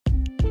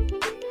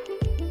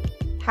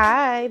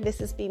Hi,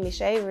 this is B.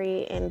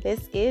 Mishavry, and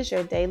this is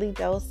your daily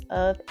dose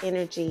of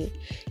energy.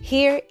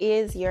 Here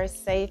is your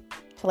safe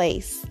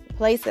place, a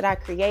place that I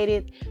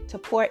created to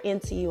pour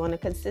into you on a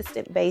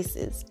consistent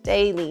basis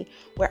daily,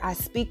 where I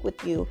speak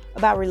with you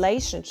about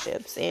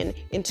relationships and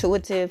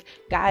intuitive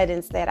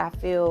guidance that I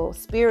feel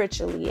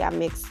spiritually. I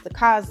mix the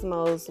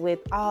cosmos with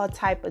all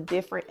type of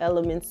different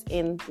elements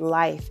in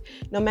life.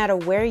 No matter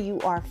where you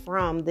are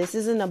from, this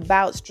isn't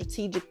about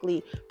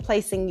strategically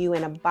placing you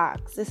in a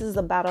box. This is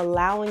about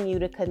allowing you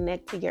to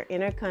connect to your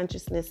inner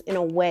consciousness in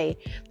a way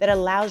that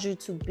allows you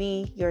to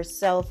be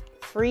yourself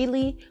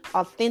freely,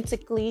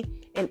 authentically,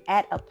 and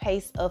at a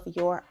pace of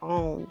your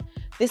own.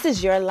 This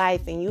is your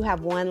life and you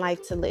have one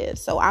life to live.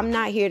 So I'm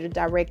not here to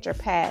direct your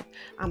path.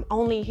 I'm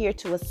only here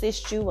to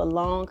assist you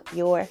along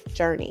your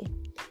journey.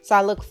 So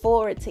I look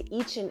forward to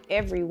each and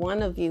every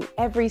one of you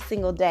every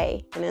single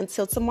day. And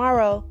until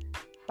tomorrow,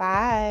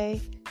 bye.